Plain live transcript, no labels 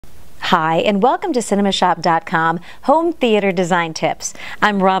Hi, and welcome to CinemaShop.com Home Theater Design Tips.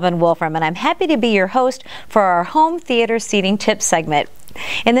 I'm Robin Wolfram, and I'm happy to be your host for our Home Theater Seating Tips segment.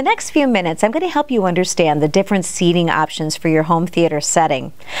 In the next few minutes, I'm going to help you understand the different seating options for your home theater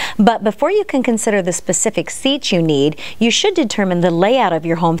setting. But before you can consider the specific seats you need, you should determine the layout of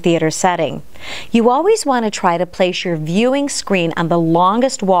your home theater setting. You always want to try to place your viewing screen on the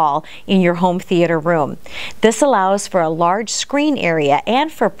longest wall in your home theater room. This allows for a large screen area and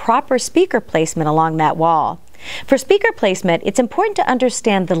for proper speaker placement along that wall. For speaker placement, it's important to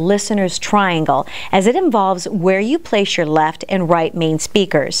understand the listener's triangle, as it involves where you place your left and right main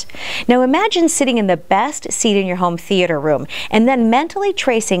speakers. Now imagine sitting in the best seat in your home theater room and then mentally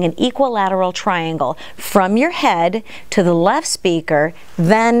tracing an equilateral triangle from your head to the left speaker,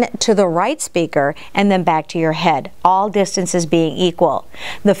 then to the right speaker, and then back to your head, all distances being equal.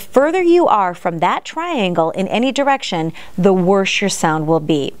 The further you are from that triangle in any direction, the worse your sound will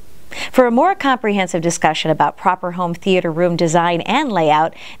be. For a more comprehensive discussion about proper home theater room design and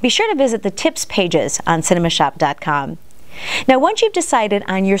layout, be sure to visit the tips pages on CinemaShop.com. Now, once you've decided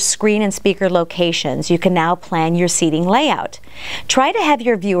on your screen and speaker locations, you can now plan your seating layout. Try to have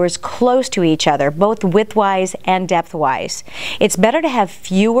your viewers close to each other, both widthwise and depthwise. It's better to have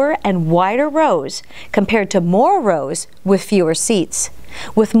fewer and wider rows compared to more rows with fewer seats.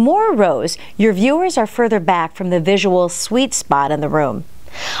 With more rows, your viewers are further back from the visual sweet spot in the room.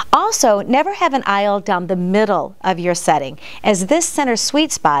 Also, never have an aisle down the middle of your setting, as this center sweet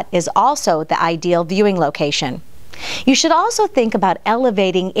spot is also the ideal viewing location. You should also think about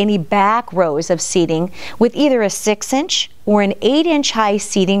elevating any back rows of seating with either a 6-inch or an 8-inch high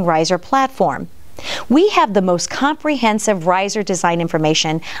seating riser platform. We have the most comprehensive riser design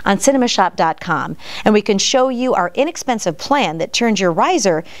information on CinemaShop.com, and we can show you our inexpensive plan that turns your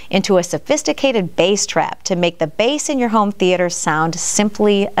riser into a sophisticated bass trap to make the bass in your home theater sound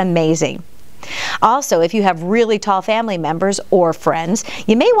simply amazing. Also, if you have really tall family members or friends,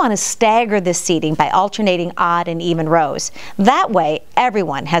 you may want to stagger the seating by alternating odd and even rows. That way,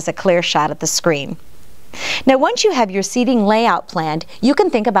 everyone has a clear shot at the screen. Now, once you have your seating layout planned, you can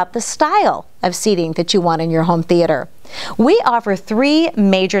think about the style of seating that you want in your home theater. We offer 3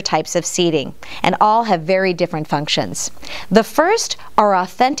 major types of seating, and all have very different functions. The first are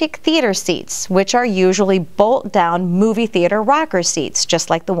authentic theater seats, which are usually bolt-down movie theater rocker seats, just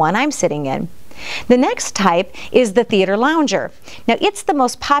like the one I'm sitting in. The next type is the theater lounger. Now, it's the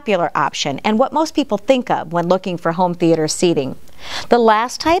most popular option and what most people think of when looking for home theater seating. The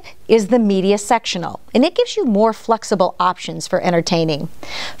last type is the media sectional, and it gives you more flexible options for entertaining.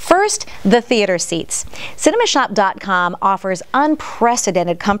 First, the theater seats. CinemaShop.com offers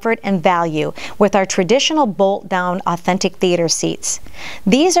unprecedented comfort and value with our traditional bolt-down authentic theater seats.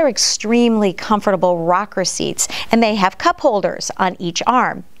 These are extremely comfortable rocker seats, and they have cup holders on each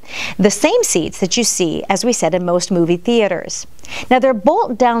arm. The same seats that you see, as we said, in most movie theaters. Now, they're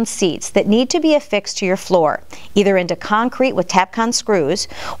bolt-down seats that need to be affixed to your floor, either into concrete with Tapcon screws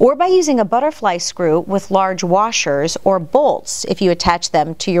or by using a butterfly screw with large washers or bolts if you attach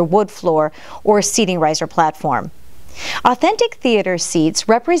them to your wood floor or seating riser platform. Authentic theater seats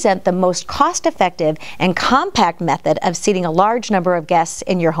represent the most cost-effective and compact method of seating a large number of guests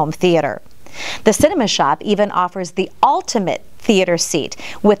in your home theater. The Cinema Shop even offers the ultimate theater seat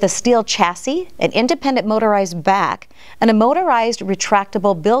with a steel chassis, an independent motorized back, and a motorized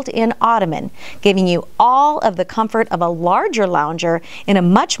retractable built-in ottoman, giving you all of the comfort of a larger lounger in a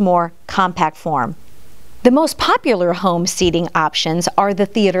much more compact form. The most popular home seating options are the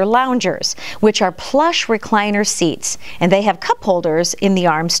theater loungers, which are plush recliner seats, and they have cup holders in the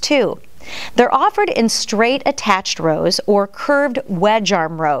arms too. They're offered in straight attached rows or curved wedge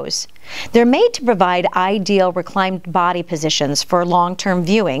arm rows. They're made to provide ideal reclined body positions for long-term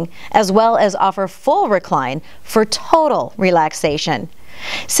viewing, as well as offer full recline for total relaxation.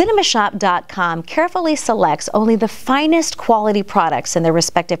 CinemaShop.com carefully selects only the finest quality products in their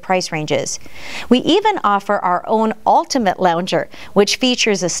respective price ranges. We even offer our own Ultimate Lounger, which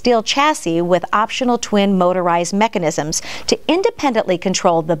features a steel chassis with optional twin motorized mechanisms to independently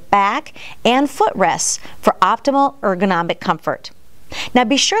control the back and footrests for optimal ergonomic comfort. Now,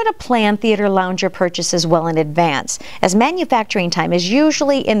 be sure to plan theater lounger purchases well in advance, as manufacturing time is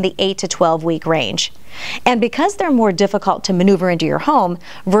usually in the 8 to 12 week range. And because they're more difficult to maneuver into your home,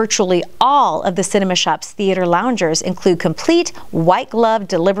 virtually all of the Cinema Shop's theater loungers include complete white glove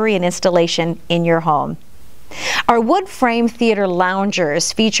delivery and installation in your home. Our wood frame theater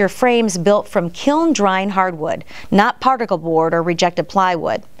loungers feature frames built from kiln-drying hardwood, not particle board or rejected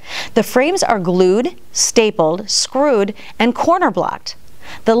plywood. The frames are glued, stapled, screwed, and corner blocked.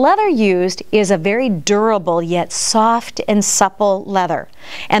 The leather used is a very durable yet soft and supple leather,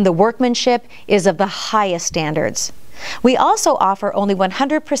 and the workmanship is of the highest standards. We also offer only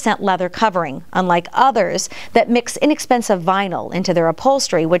 100% leather covering, unlike others that mix inexpensive vinyl into their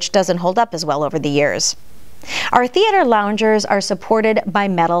upholstery, which doesn't hold up as well over the years. Our theater loungers are supported by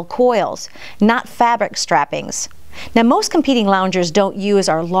metal coils, not fabric strappings. Now, most competing loungers don't use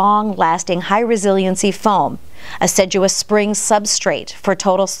our long-lasting, high-resiliency foam, assiduous spring substrate for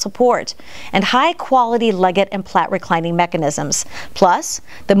total support, and high-quality Leggett and Platt reclining mechanisms. Plus,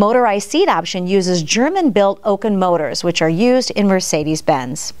 the motorized seat option uses German-built Oken motors, which are used in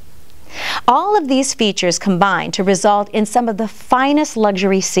Mercedes-Benz. All of these features combine to result in some of the finest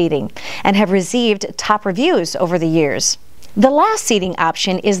luxury seating and have received top reviews over the years. The last seating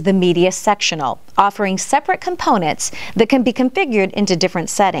option is the media sectional, offering separate components that can be configured into different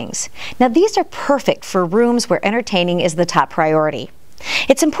settings. Now, these are perfect for rooms where entertaining is the top priority.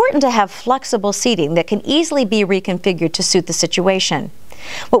 It's important to have flexible seating that can easily be reconfigured to suit the situation.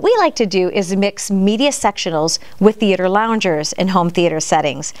 What we like to do is mix media sectionals with theater loungers in home theater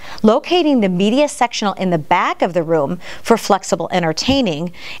settings, locating the media sectional in the back of the room for flexible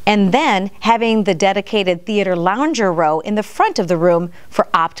entertaining, and then having the dedicated theater lounger row in the front of the room for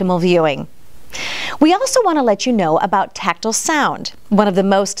optimal viewing. We also want to let you know about Tactile Sound, one of the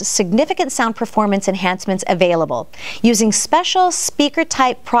most significant sound performance enhancements available, using special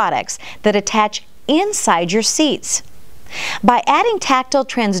speaker-type products that attach inside your seats. By adding tactile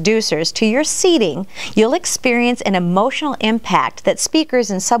transducers to your seating, you'll experience an emotional impact that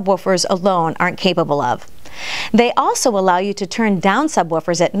speakers and subwoofers alone aren't capable of. They also allow you to turn down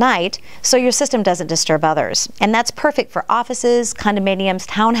subwoofers at night so your system doesn't disturb others. And that's perfect for offices, condominiums,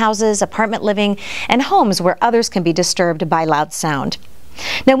 townhouses, apartment living, and homes where others can be disturbed by loud sound.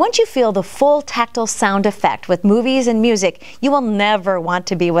 Now, once you feel the full tactile sound effect with movies and music, you will never want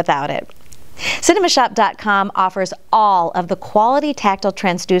to be without it. CinemaShop.com offers all of the quality tactile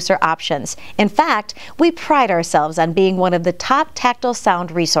transducer options. In fact, we pride ourselves on being one of the top tactile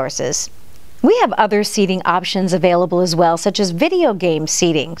sound resources. We have other seating options available as well, such as video game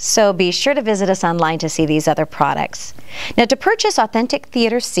seating, so be sure to visit us online to see these other products. Now, to purchase authentic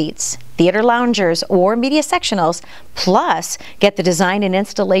theater seats, theater loungers, or media sectionals, plus get the design and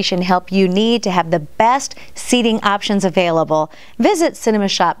installation help you need to have the best seating options available, visit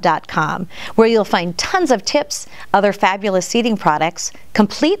CinemaShop.com, where you'll find tons of tips, other fabulous seating products,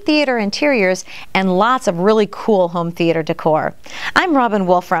 complete theater interiors, and lots of really cool home theater decor. I'm Robin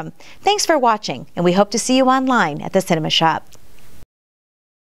Wolfram. Thanks for watching, and we hope to see you online at the Cinema Shop.